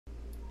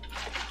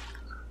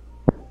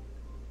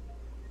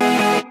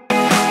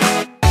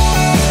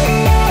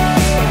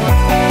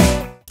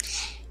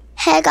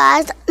Hey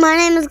guys, my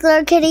name is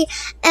Glitter Kitty,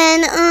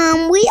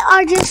 and we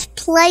are just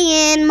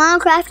playing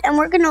Minecraft, and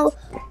we're gonna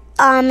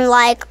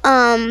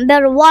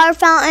build a water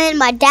fountain.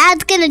 My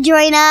dad's gonna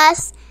join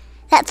us.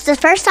 That's the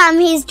first time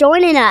he's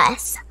joining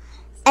us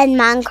in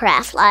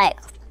Minecraft.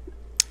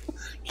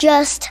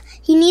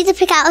 He needs to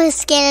pick out his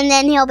skin, and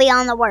then he'll be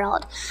on the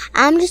world.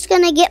 I'm just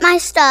gonna get my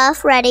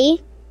stuff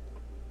ready.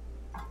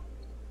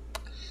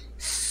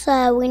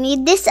 So we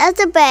need this as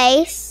a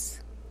base.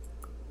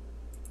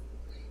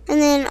 And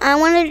then I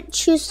want to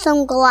choose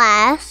some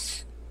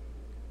glass.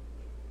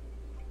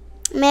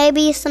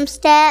 Maybe some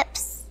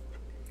steps.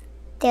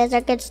 Those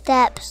are good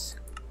steps.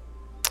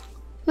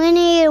 We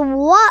need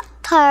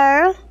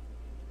water.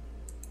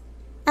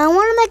 I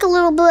want to make a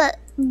little bit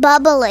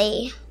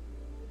bubbly.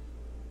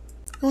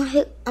 I'm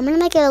going to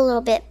make it a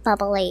little bit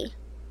bubbly.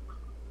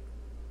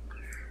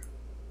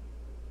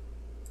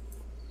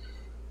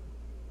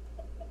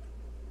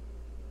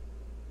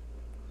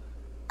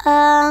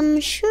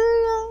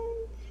 Sure.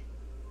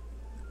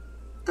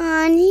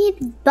 I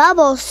need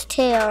bubbles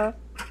too.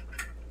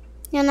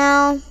 You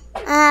know,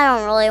 I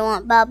don't really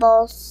want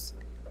bubbles.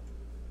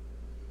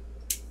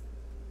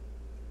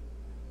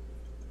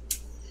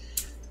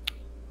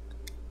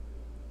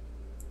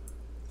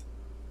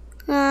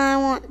 I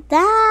want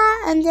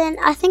that, and then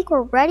I think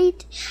we're ready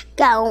to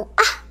go.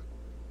 Ah!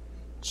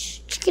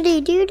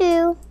 Chickadee doo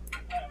doo.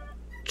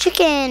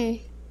 Chicken.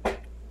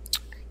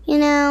 You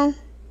know,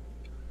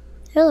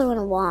 I really want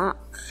to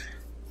walk.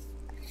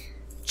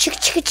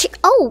 Chick.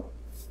 Oh!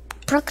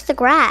 Broke the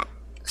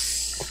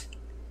grass.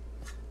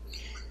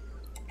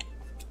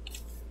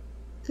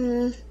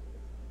 Wait,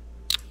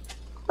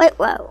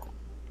 whoa.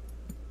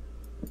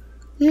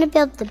 I'm gonna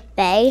build the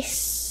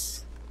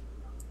base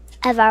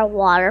of our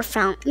water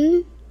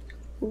fountain.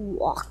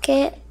 Walk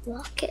it.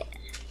 I'm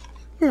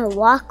gonna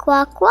walk.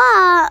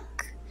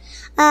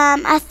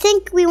 I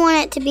think we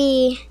want it to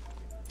be,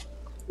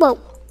 whoa,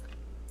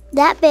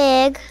 that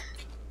big.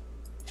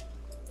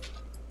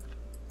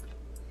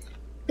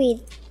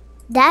 Be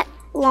that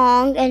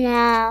long, and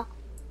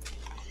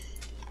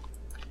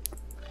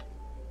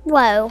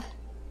whoa.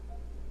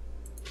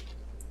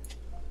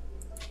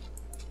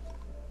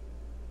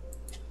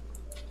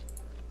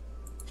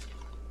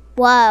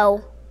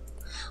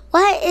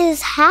 What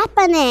is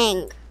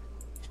happening?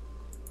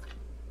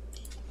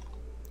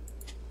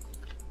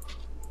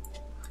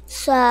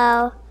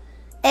 So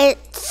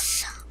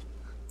it's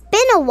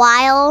been a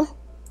while.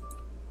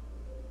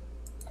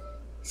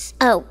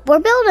 Oh, we're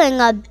building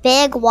a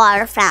big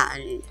water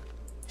fountain.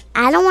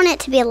 I don't want it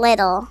to be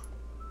little.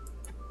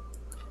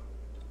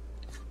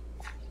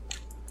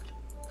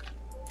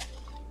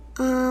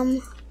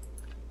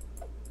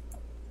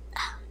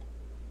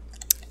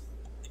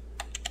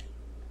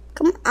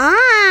 Come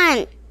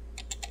on.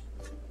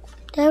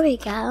 There we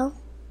go.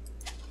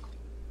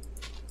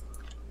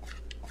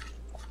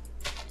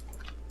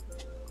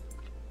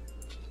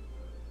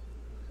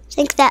 I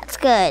think that's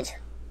good.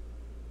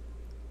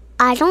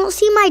 I don't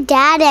see my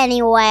dad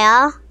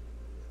anywhere.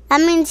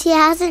 That means he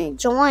hasn't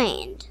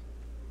joined.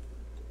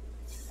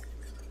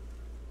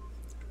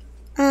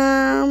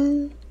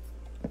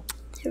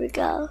 There we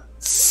go.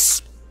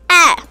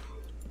 Ah!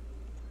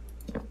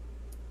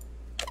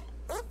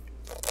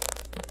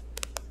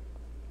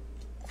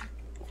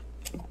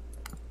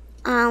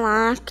 I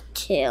like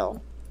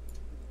to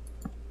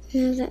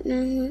move it.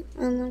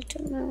 I like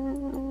to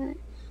move it.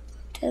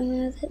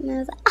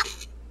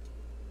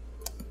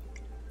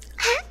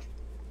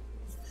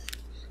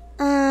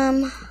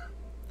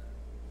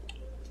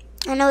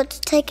 I know it's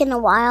taken a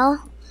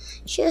while.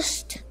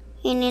 Just,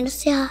 you need to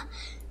see how.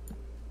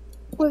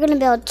 We're gonna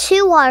build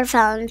 2 water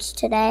fountains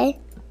today.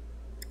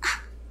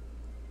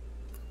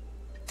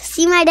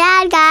 See my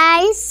dad,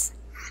 guys.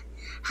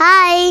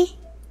 Hi.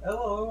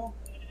 Hello.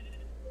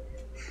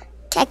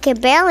 I can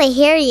barely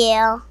hear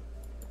you.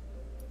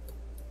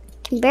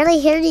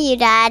 Daddy.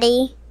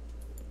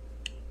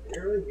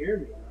 Barely hear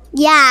me.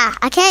 Yeah,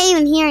 I can't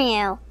even hear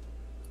you.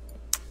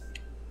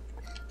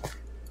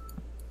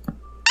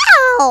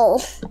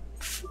 Ow!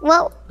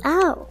 Well,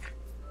 oh.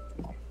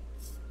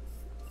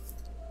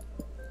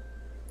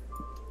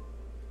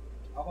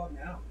 How about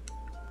now?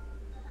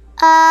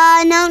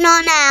 No,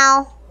 not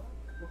now.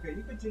 Okay,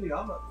 you continue.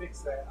 I'm gonna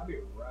fix that. I'll be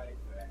right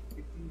back.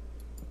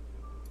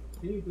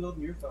 Can you build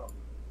your fountain?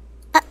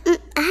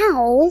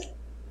 Ow.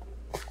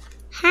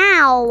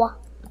 How?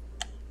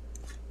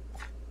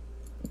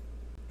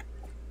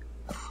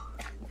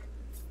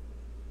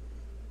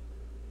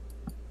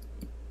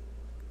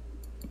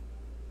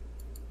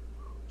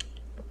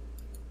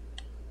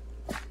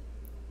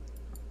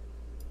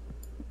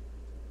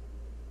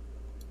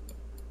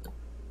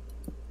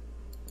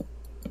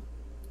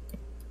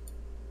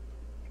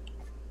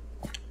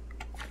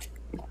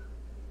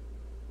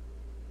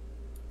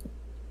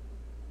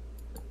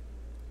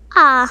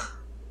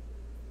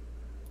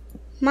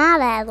 My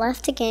dad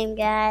left the game,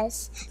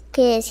 guys,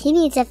 because he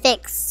needs to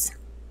fix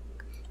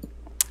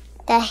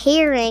the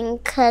hearing,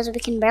 because we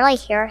can barely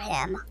hear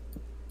him.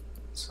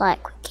 It's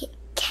like we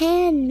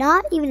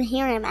cannot even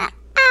hear him at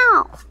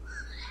all.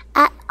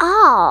 at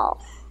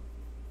all.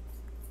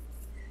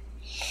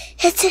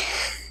 It's it.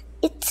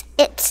 It's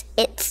it. It's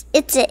it.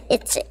 It's it.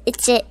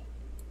 It's it.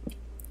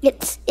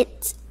 It's it.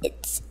 It's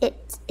it.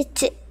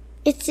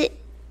 It's it.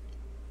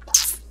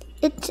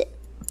 It's it.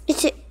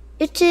 It's it.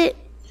 It's it.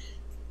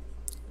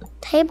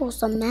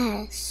 Table's a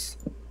mess.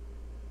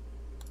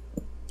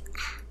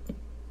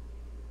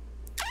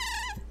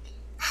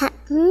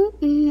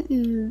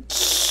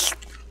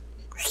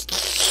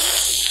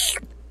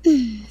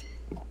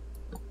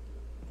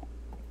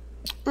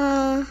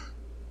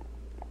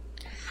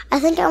 I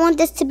think I want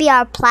this to be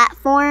our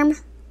platform.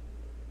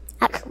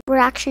 We're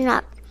actually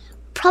not.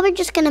 Probably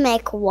just gonna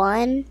make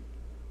one.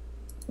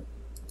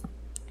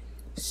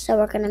 So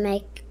we're gonna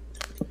make.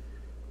 I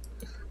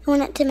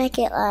want it to make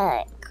it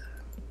like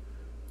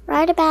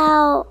right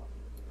about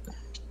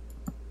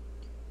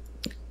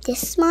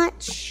this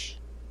much.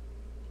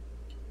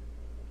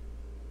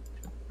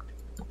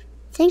 I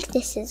think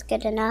this is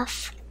good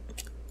enough.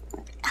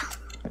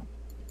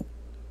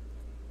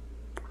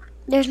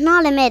 There's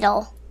not a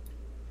middle.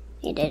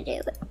 Need to do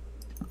it.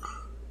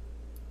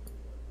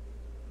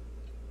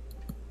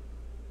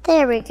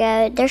 There we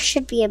go. There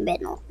should be a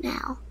middle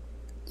now.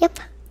 Yep.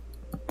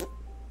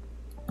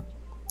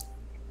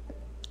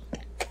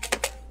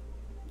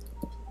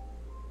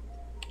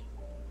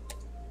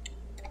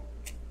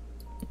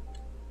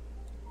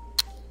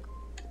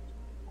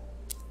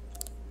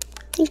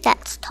 I think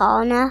that's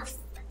tall enough.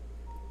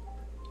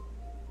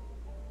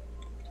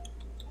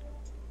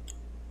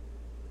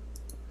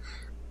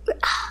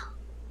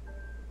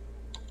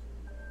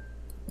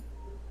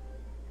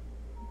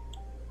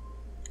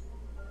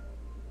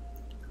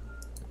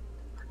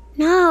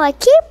 No, I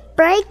keep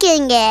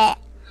breaking it.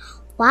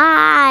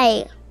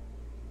 Why?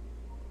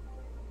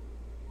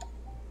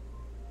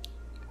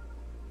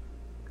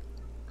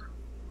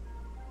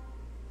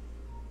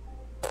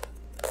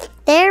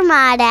 They're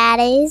my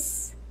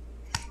daddies.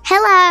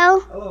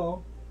 Hello.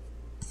 Hello.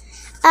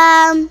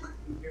 Can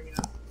you hear me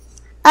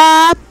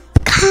now?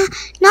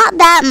 Not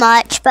that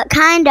much, but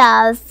kind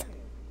of.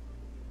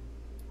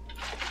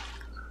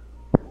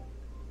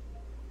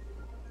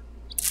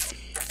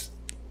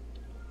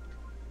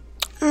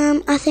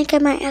 I think I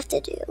might have to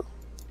do.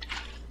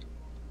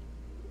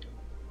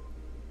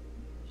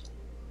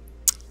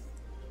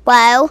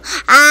 Whoa.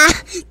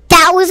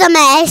 That was a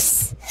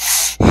mess.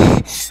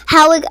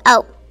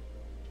 Oh,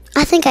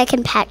 I think I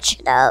can patch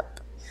it up.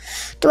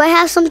 Do I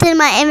have something in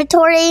my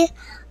inventory?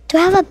 Do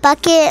I have a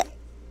bucket?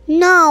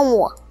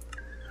 No.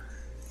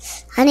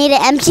 I need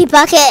an empty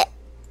bucket.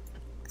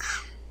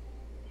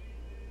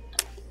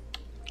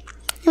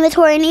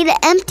 Inventory, I need an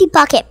empty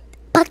bucket.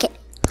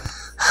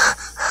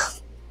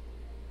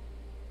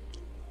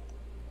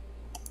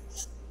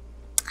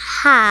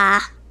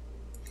 Ha.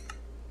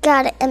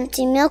 Got an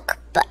empty milk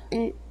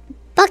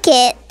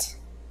bucket.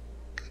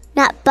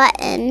 Not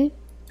button.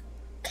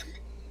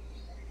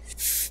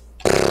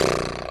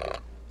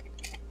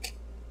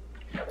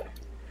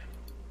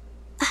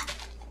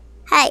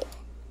 Hey.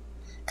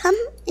 Come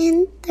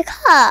in the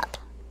cup.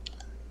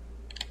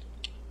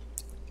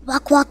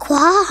 Walk, walk,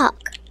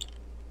 walk.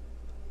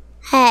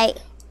 Hey.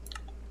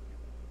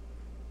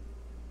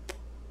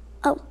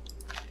 Oh.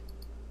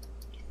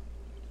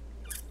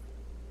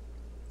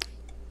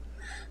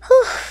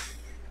 Whew.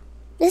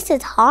 This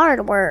is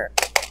hard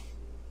work.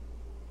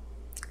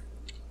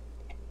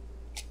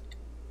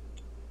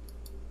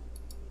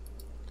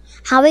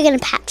 How are we going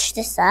to patch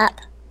this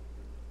up?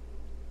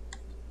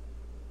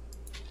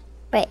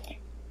 Wait.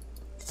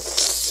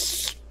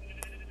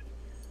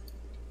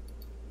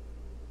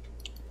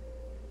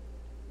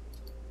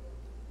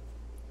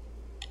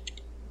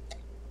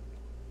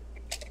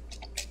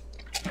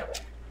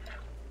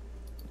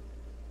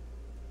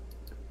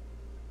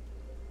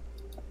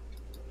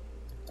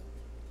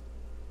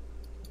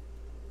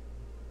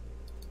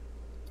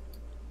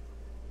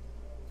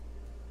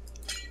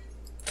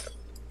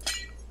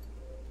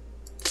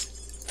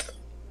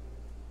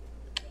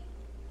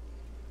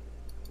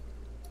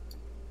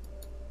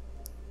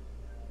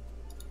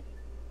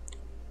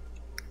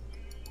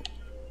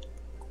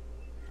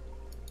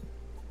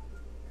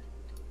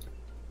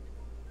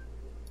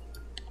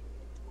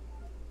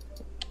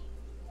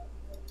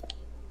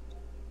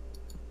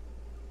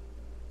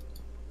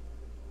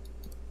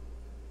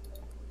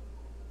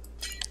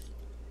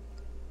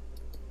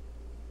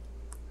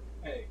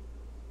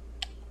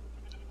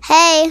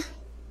 Hey.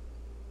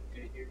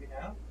 Can you hear me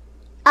now?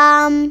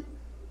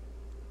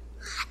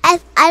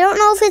 I don't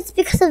know if it's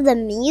because of the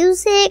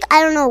music.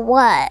 I don't know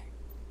what.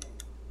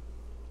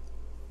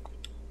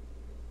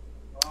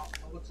 Well,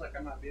 it looks like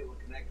I might be able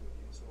to connect with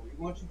you. So we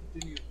want you to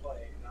continue to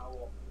play, and I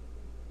will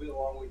be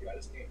along with you. I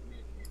just can't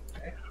communicate,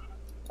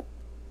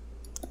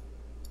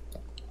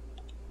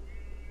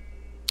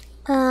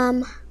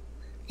 okay?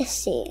 Let's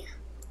see.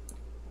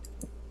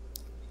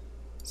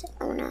 So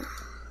I'm gonna.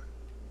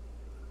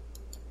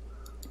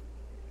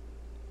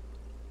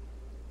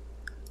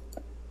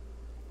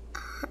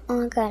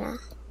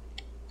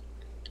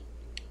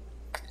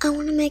 I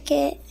want to make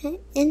it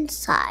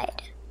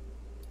inside.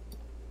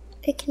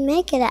 We can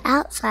make it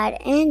outside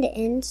and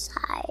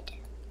inside.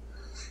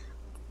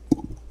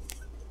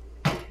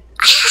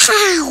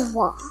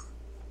 Ow!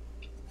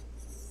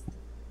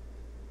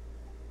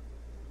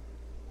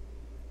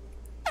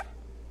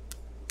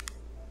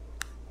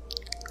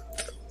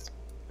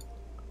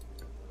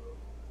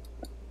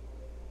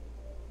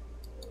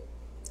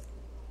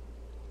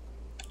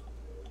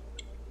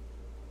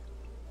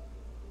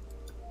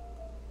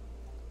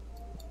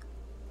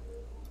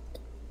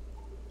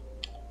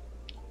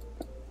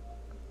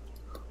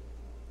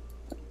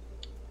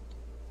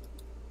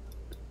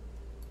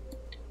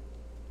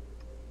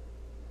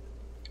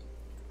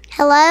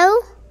 Hello?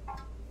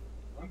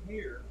 I'm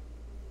here.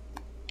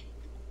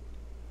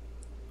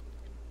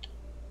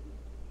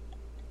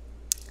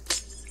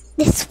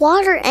 This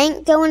water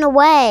ain't going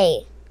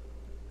away.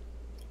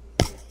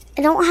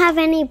 I don't have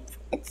any.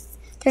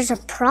 There's a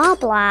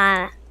problem.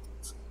 I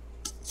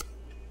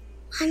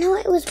know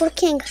it was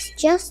working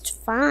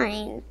just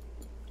fine.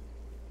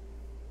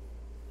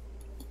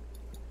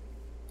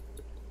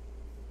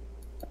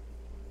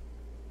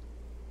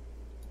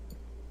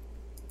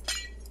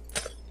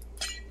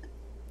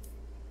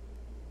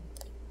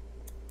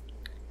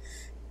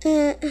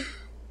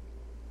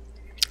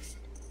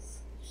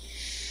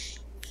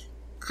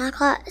 I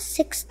got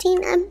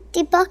 16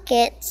 empty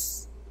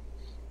buckets.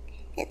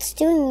 It's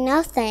doing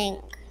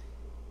nothing.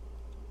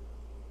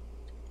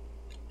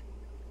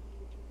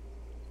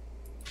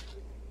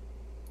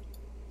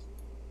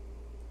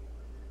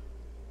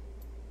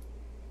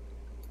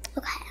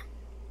 Okay.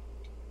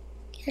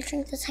 Can I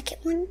drink the second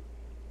one?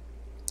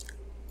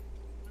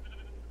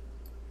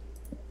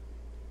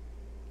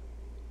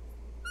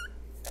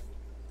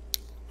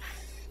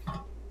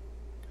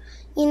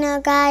 You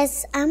know,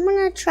 guys, I'm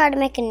gonna try to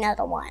make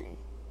another one.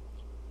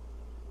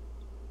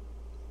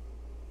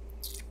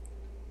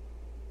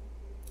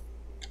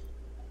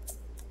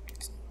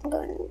 I'm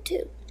going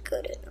to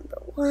go to number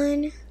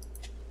 1.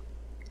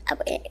 Oh,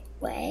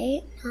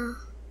 wait, no.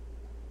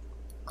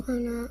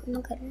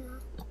 I'm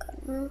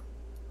gonna.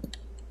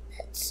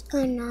 That's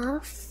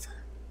enough.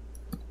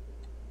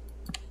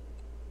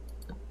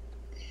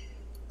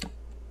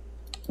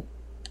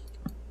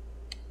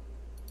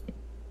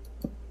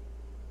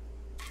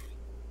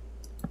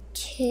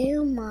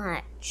 Too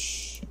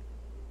much.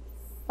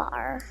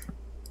 Far.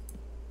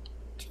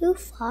 Too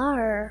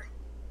far.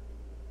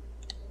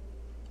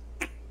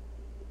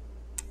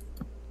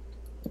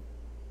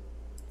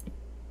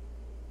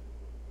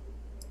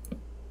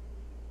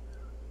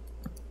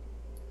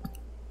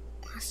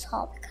 That's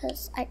all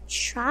because I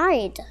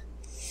tried.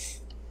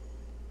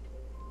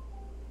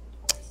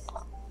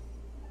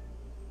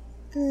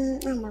 I'm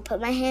gonna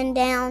put my hand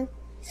down.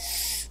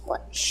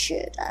 What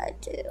should I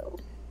do?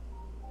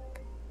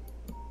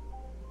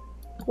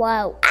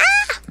 Whoa. Ah!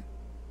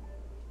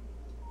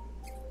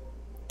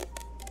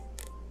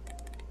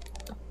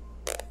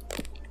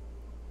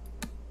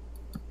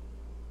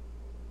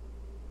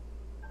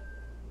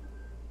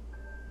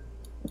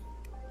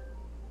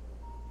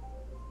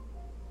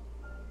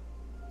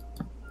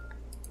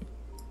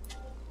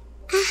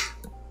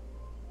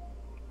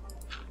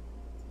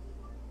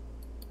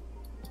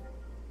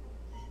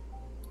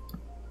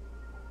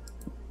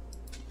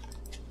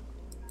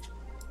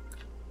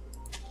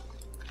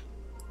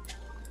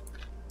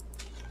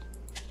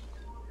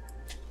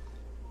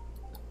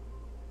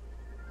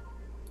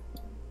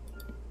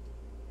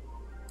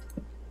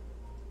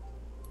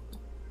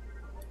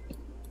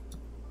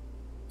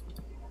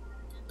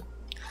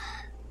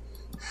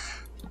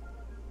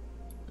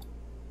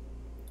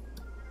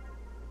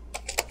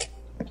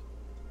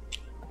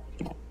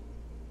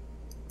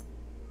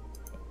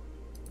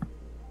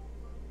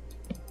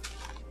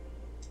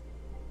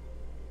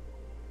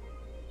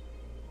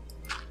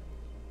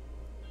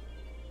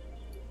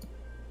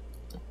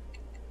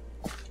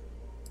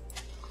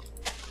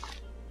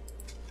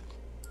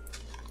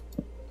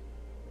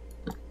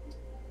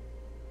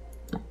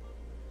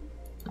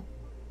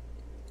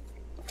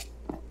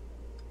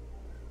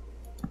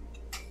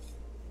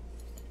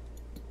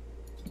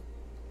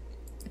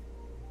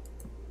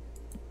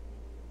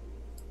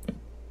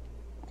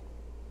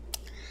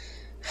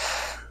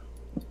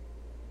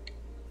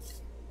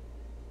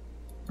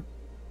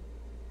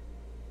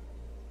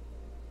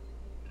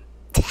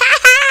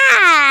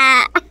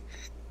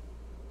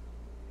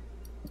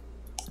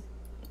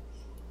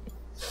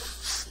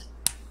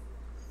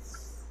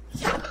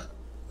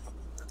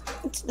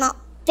 It's not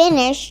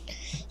finished,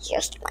 it's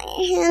just my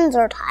hands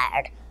are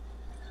tired.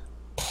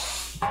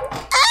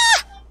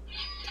 Ah!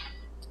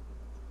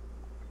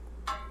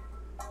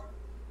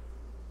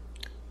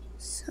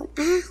 So,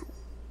 ow.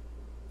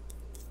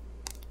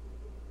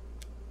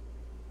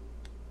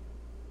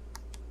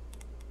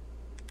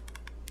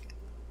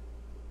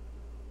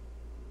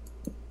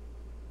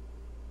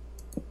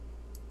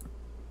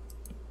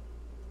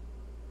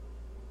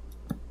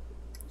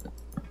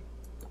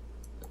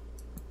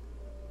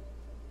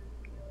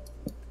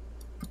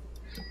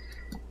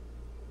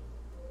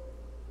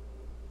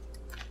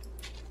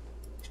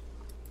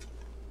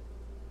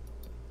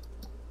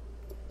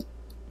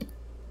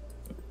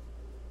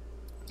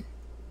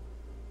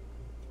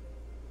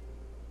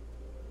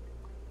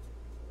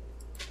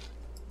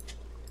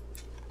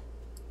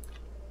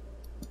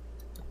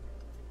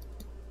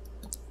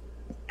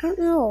 I don't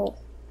know.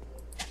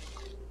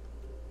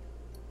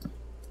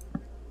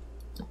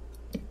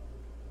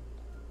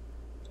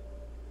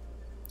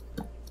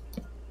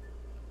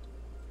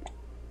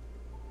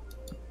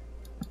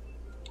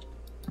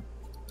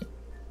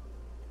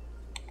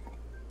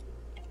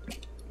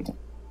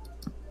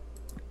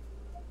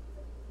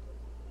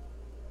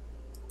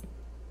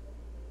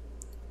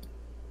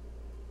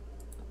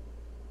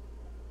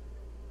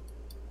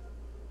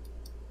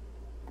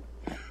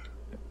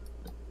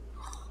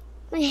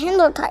 My hands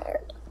are tired.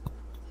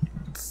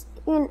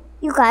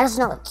 You guys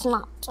know it's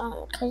not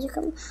done because you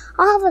can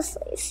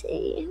obviously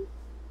see.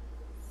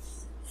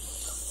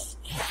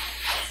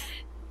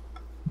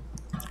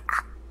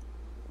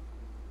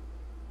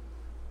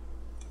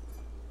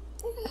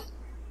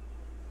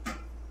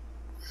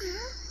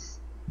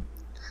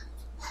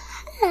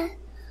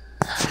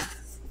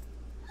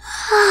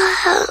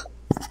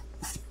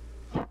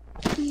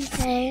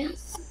 Okay.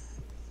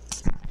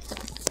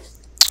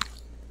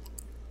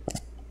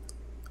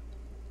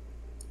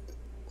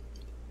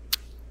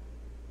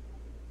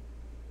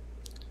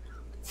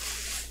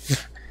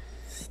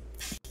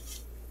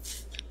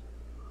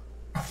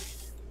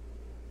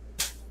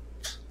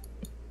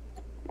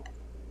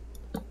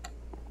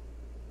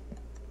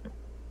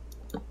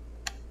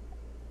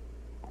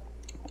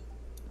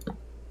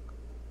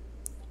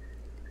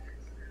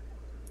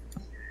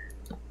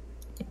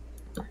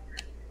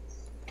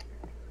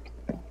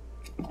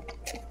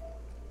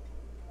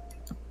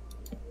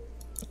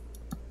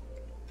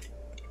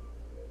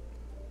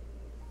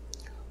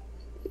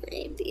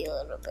 Maybe a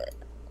little bit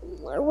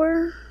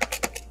lower.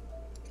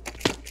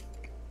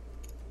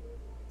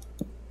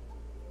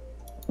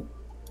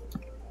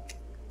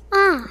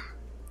 Ah.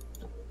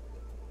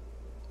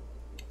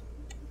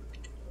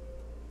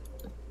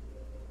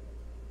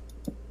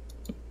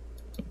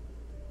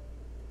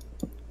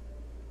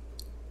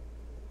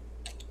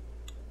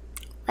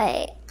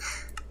 Wait.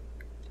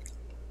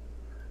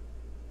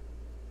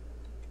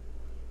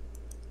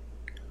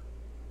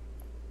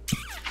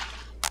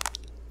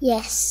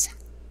 Yes.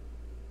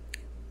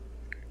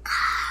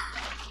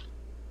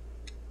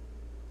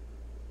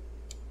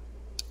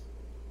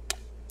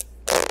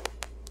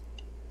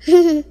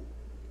 I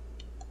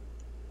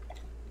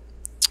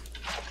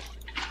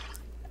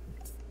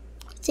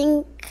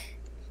think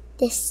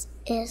this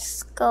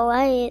is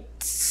great.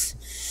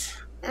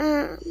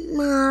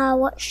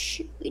 What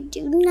should we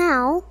do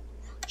now?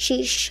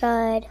 She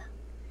should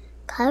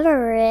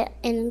cover it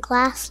in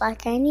glass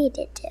like I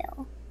needed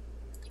to.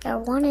 Like I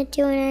wanted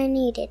to and I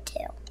needed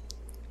to.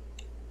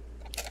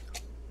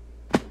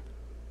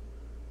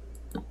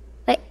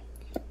 Wait.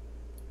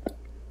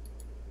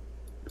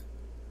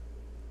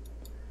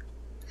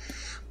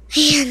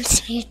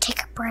 Hands need to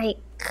take a break.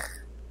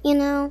 You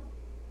know?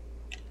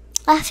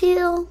 I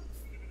feel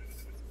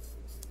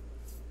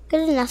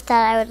good enough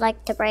that I would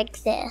like to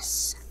break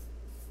this.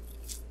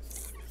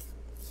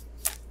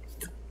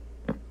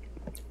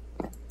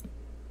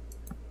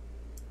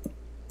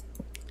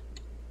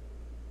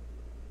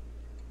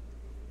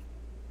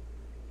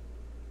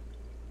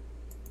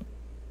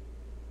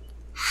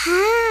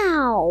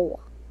 How?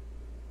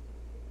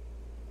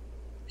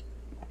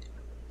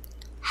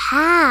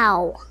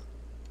 How?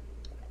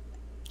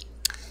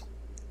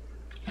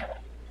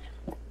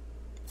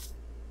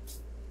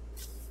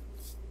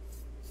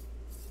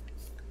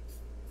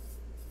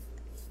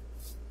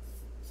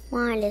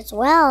 Might as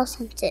well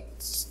since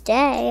it's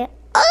day.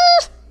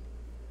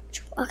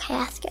 Okay, I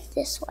have to get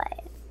this way.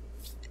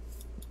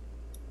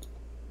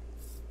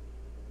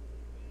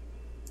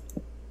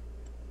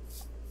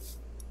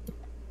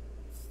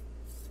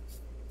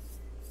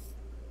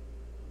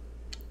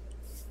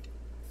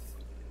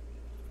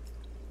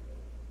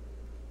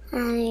 I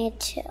need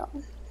to.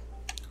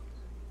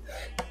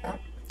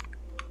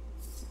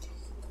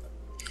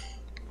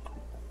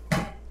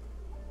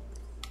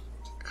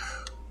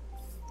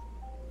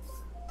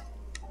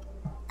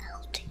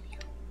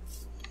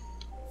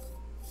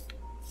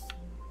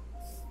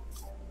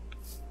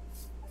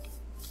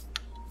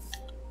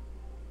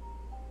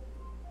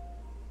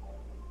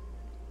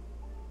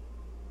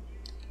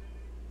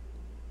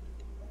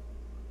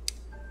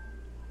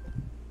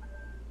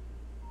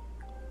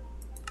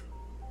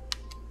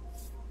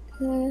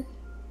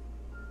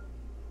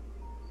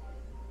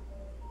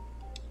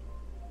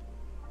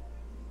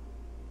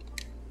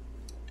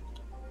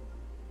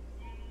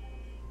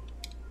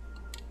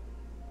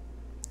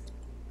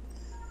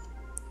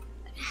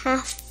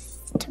 Have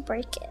to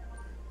break it.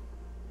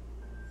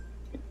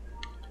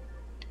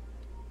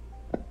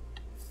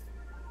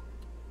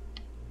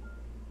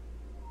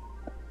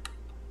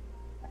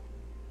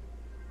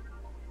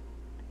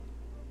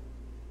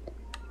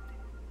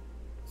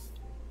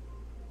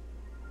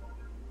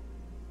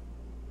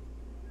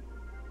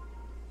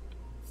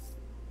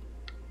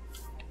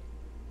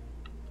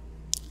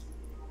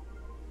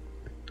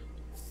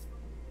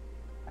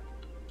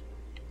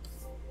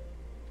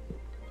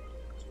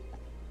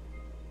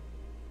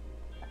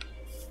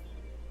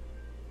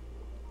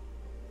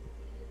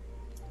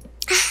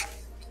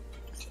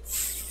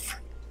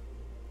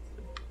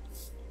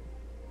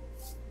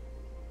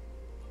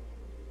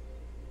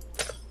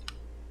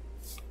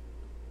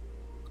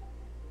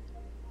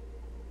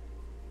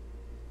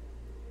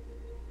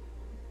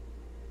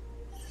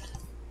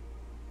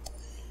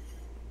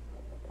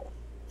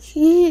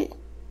 Where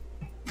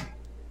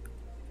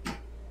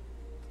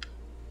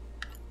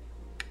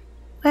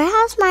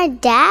has my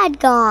dad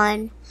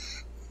gone?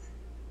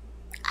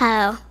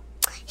 Oh,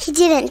 he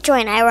didn't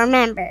join, I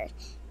remember.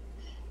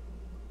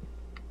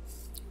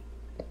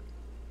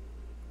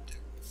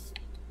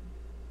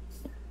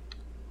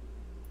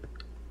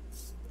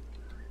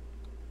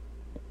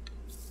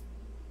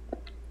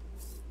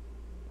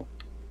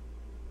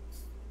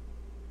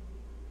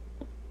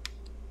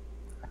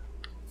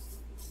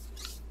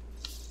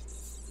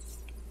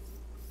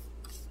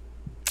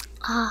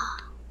 Ah.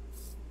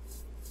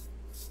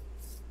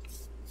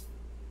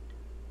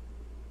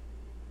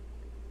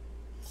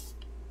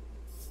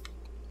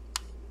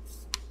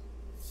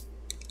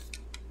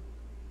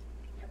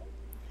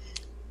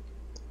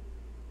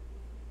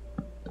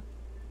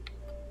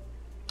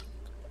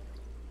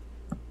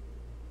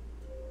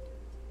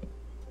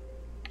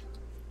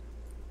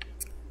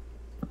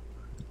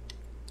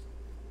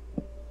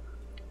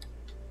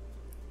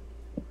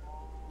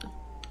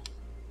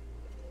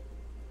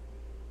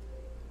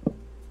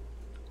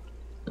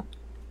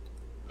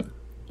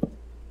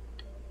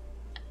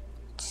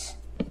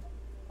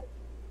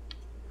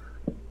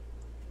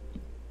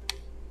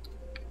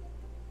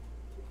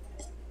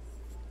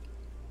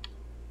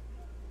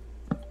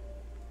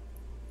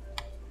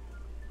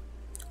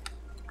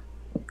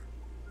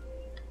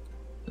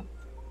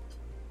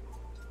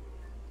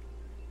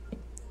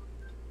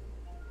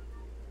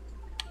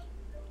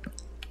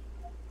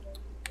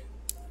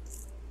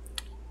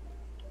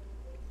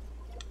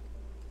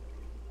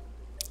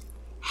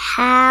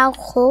 How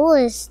cool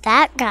is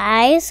that,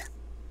 guys?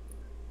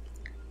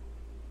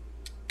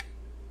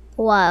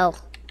 Whoa.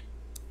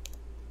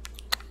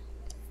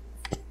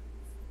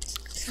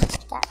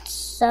 That's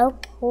so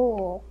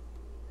cool.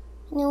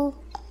 You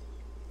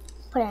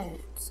put in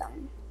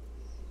some.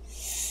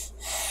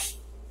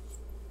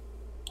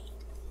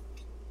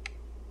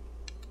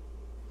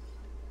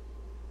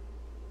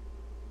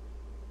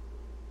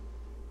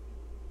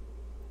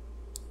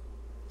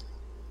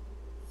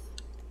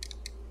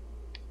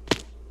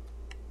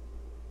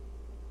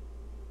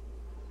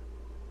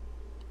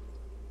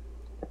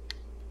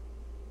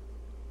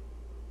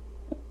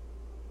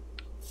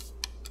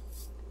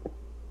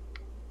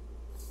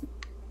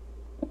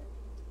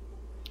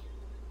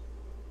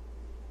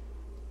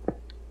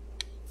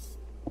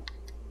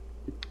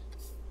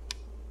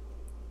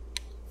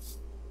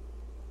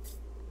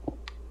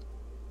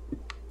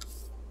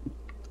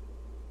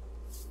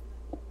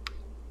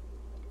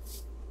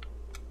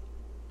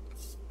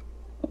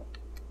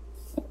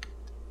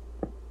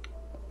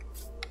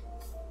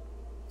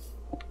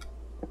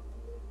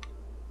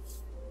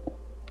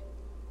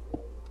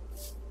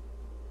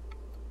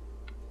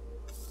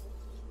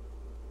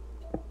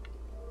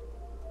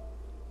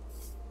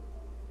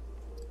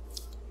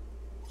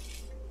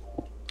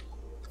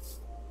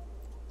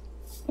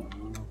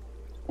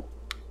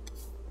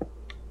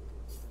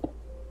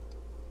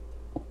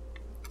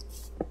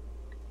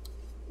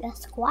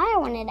 That's why I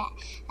wanted that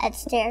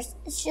upstairs.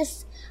 It's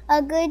just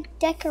a good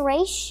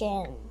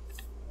decoration.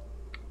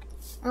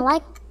 I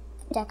like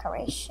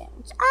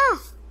decorations.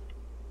 Ah!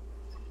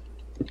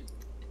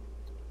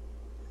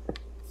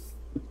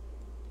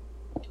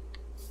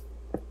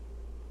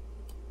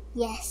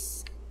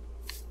 Yes.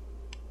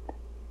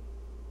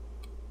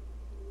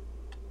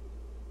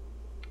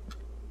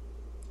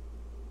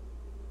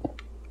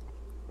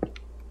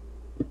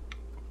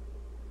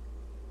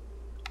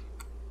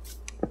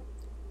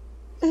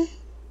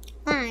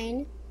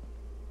 Fine.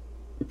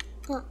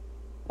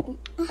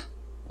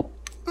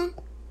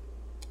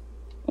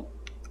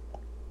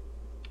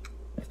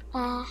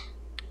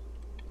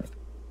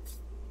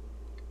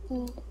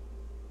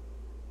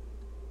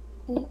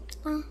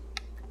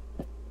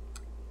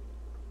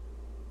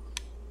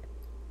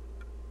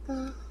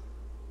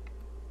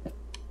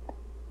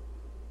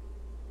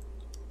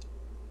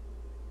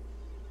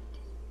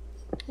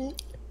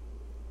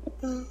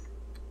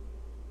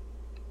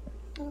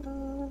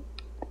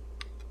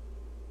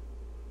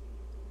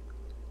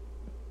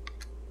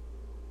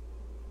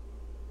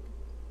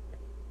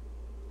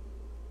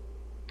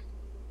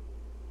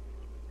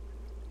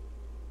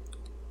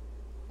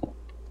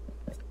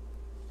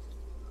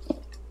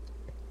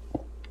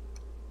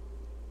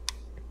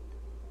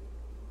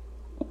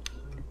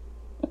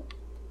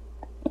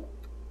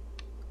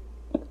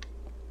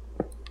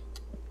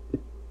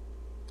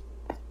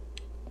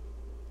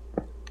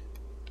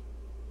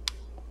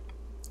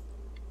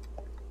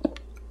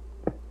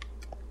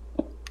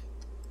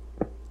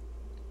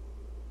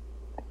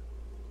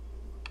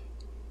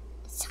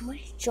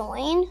 Somebody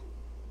join?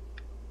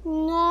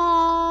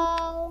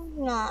 No,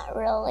 not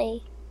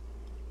really.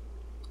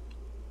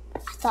 I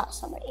thought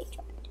somebody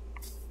joined.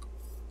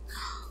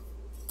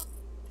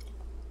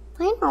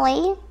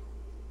 Finally.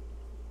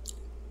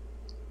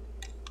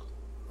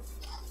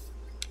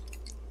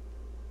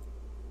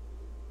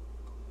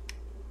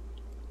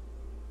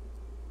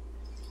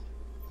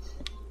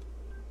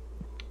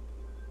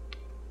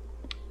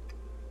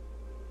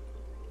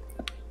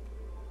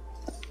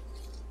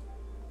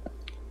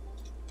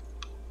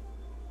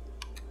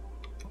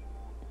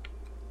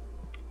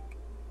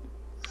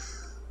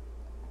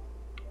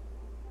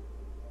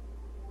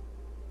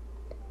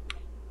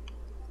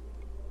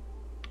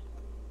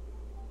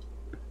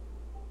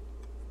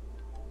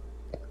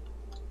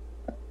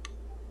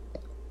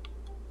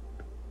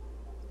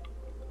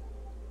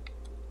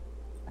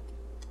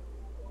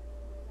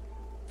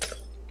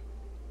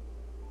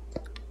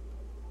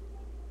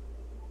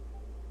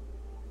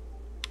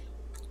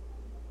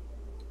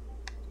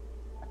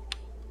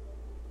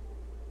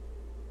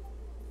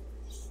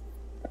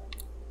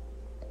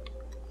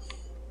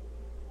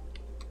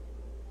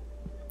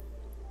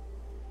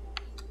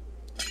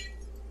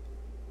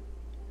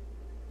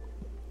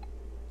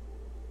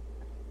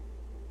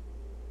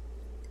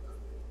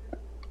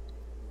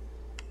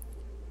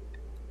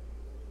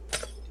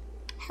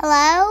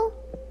 Hello?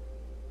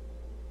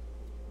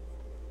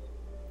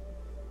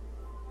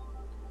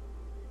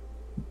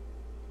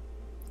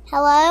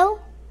 Hello?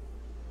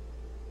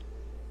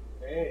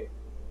 Hey,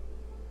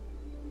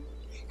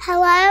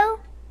 Hello?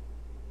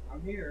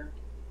 I'm here.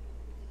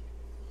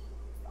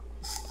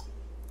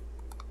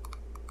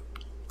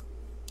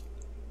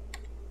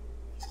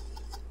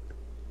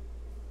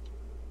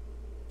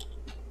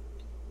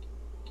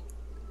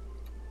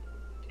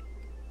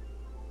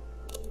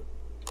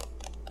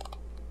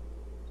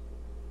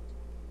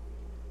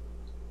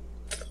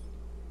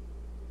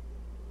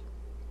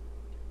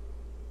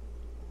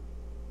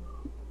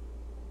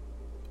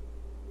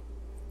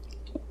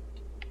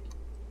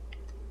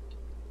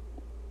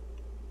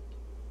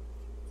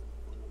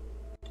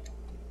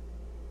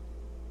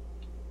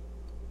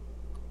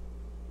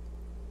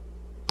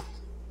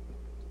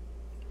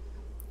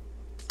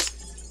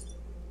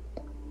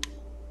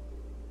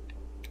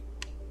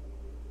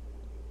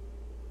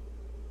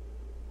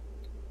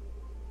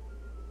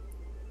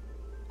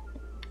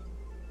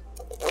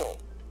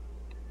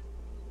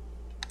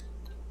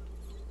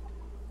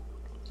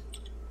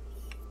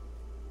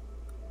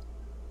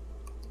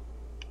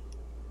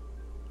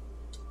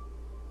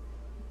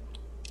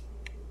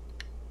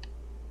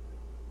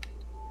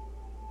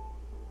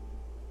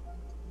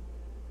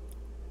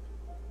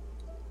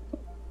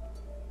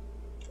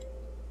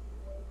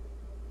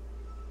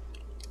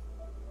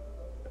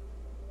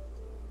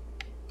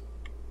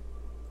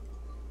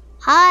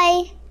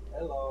 Hi.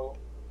 Hello.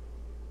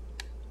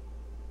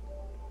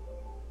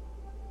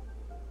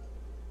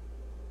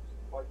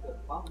 Quite the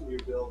fountain you're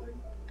building.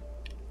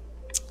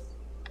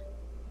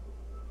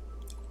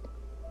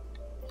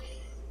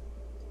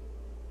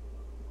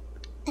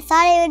 I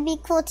thought it would be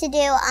cool to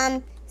do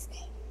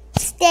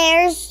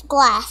stairs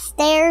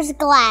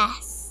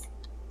glass.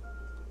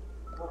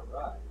 All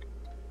right.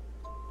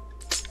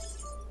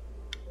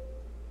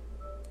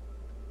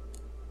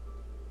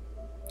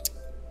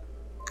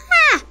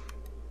 Ah!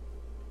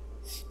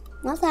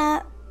 What's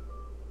that?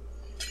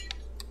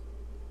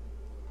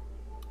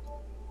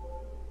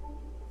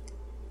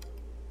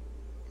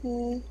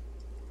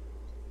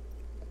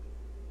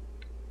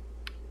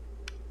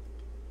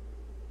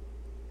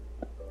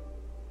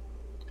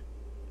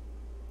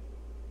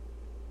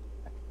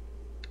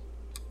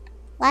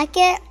 Like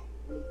it?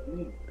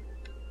 Mm-hmm.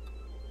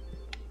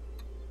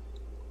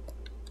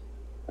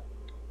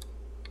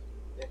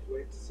 Can't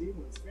wait to see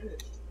when it's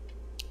finished.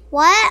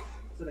 What?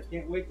 I said I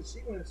can't wait to see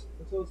when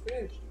until it's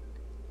finished.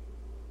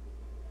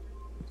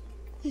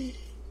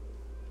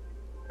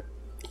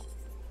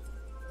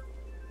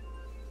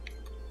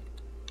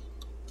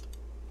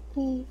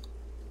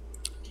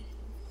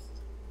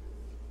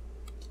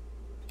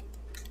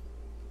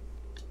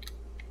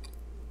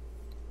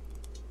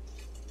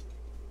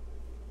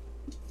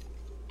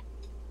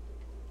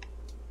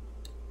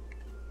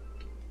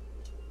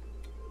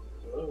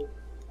 Hello.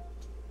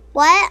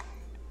 What? I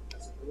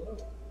said hello.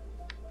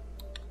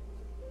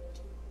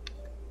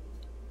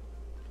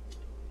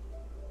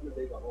 I'm gonna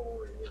dig a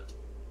hole right here.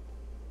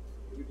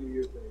 You do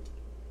your thing.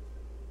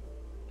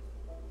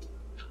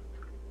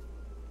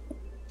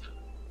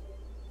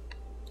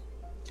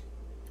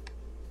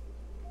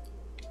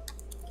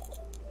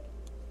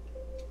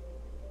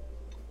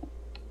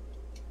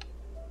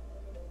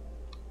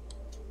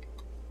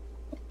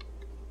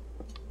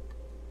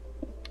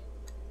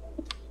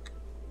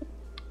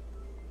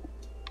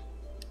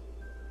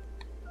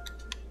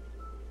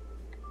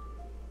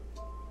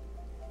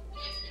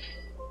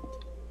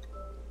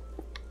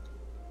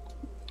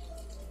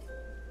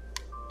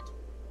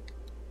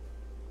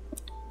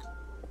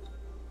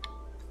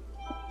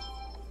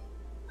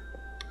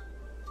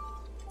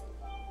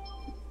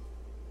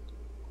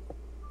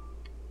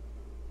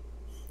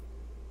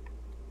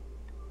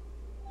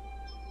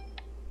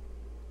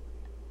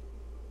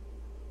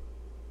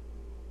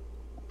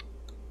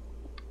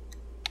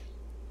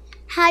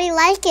 How do you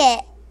like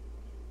it?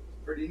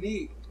 Pretty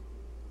neat.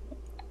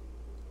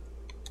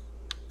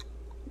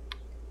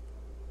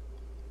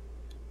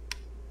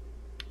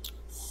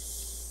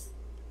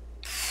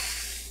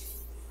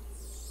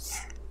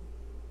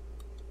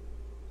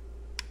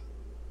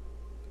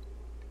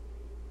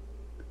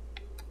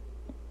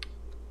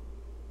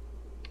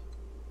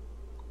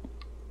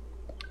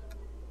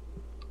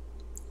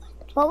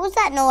 What was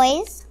that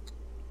noise?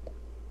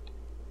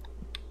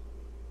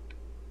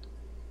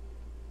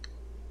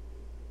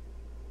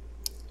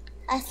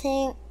 I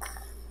think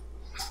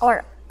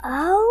we're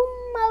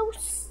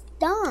almost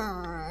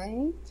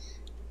done.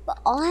 But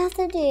all I have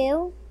to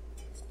do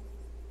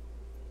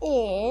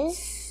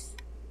is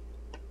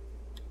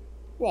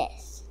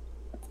this.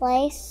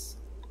 Place,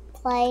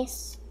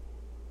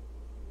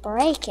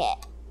 break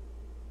it.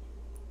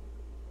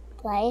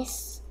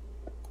 Place.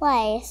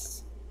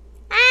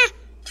 Ah!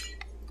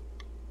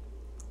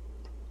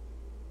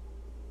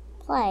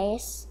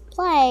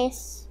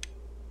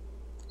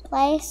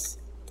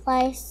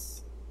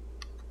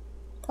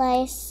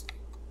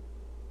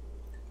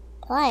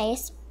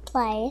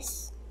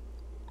 Place.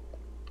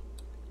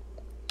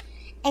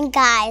 And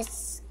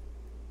guys,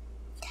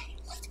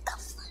 let's go.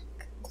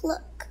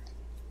 look.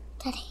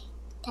 Daddy,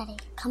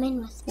 come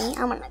in with me.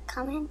 I'm gonna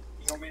come in. You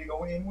want me to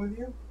go in with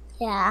you?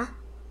 Yeah.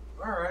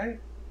 Alright.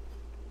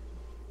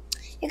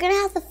 You're gonna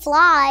have to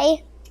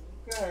fly.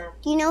 Okay.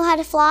 Do you know how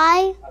to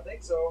fly? I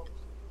think so.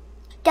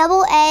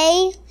 Double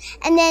A,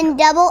 and then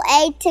double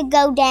A to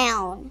go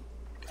down.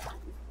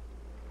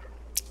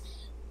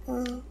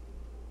 Do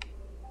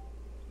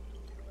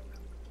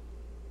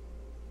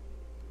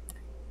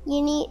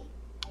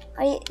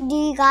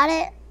you got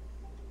it?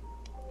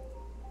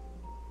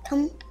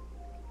 Come.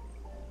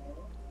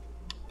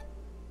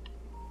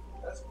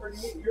 That's pretty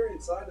neat. You're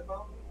inside the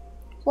fountain?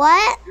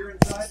 What? You're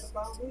inside the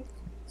fountain?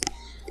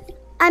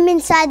 I'm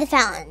inside the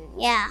fountain.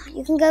 Yeah,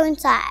 you can go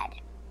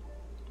inside.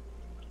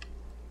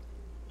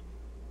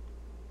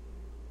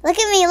 Look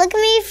at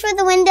me through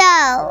the window.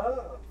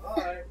 Oh,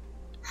 hi.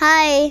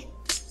 Hi.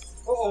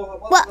 Uh-oh,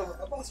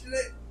 I busted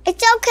it.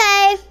 It's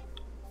okay.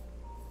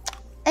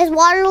 Is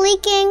water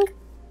leaking?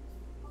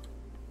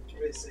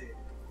 Let me see.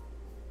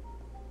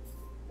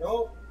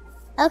 Nope.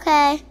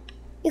 Okay.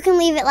 You can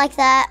leave it like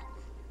that.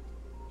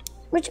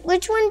 Which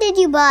one did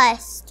you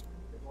bust?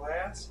 The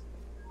glass?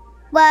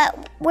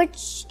 What?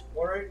 Which?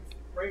 Well,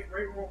 right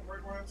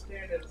where I'm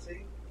standing,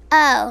 see?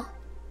 Oh.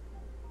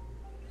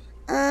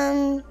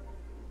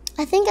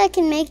 I think I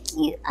can make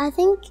you.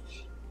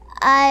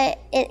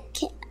 It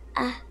can.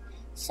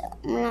 So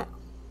I'm gonna.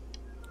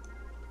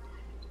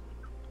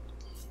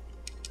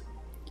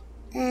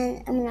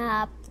 And I'm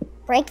gonna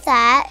break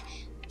that.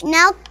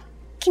 Now,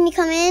 can you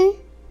come in?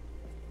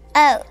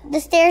 Oh, the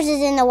stairs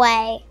is in the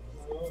way.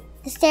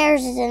 The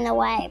stairs is in the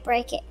way.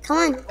 Break it. Come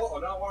on. Oh,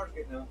 now water's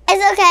getting out.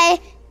 It's okay.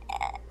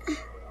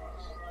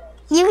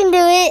 You can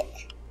do it.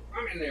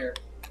 I'm in there.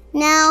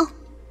 Now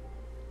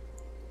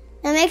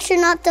make sure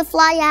not to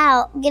fly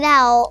out. Get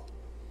out.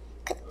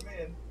 I'm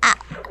in.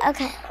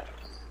 Okay.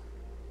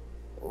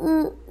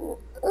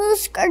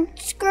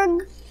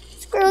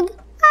 Scrug.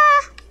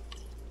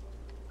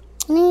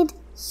 I need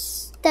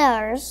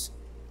stairs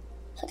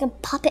so I can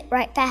pop it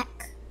right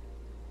back.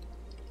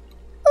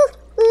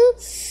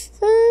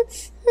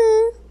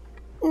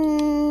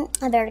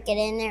 I better get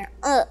in there.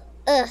 I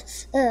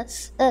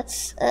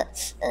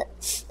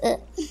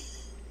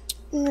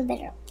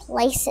better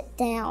place it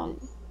down.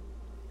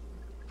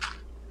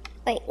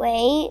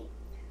 Wait.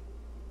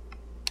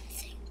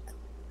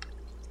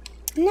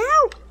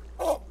 No.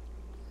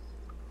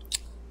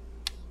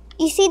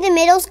 You see the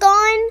middle's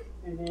gone?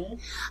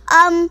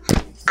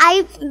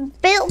 I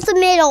built the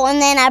middle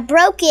and then I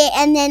broke it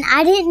and then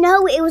I didn't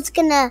know it was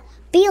gonna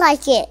be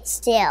like it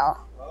still.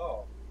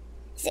 Oh.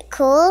 Is it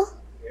cool?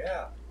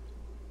 Yeah.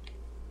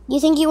 You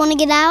think you want to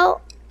get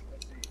out?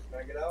 Let's see. Can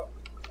I get out?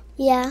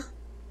 Yeah.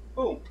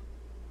 Boom.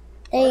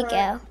 There you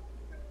go.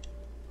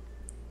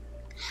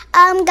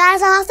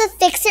 Guys, I'll have to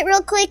fix it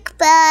real quick,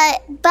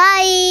 but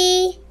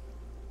bye.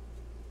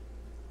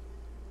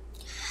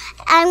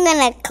 I'm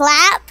gonna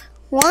clap.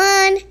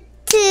 1,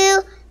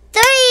 2,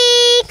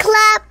 3.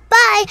 Clap.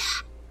 Bye.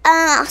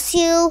 I'll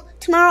see you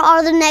tomorrow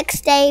or the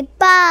next day.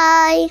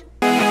 Bye.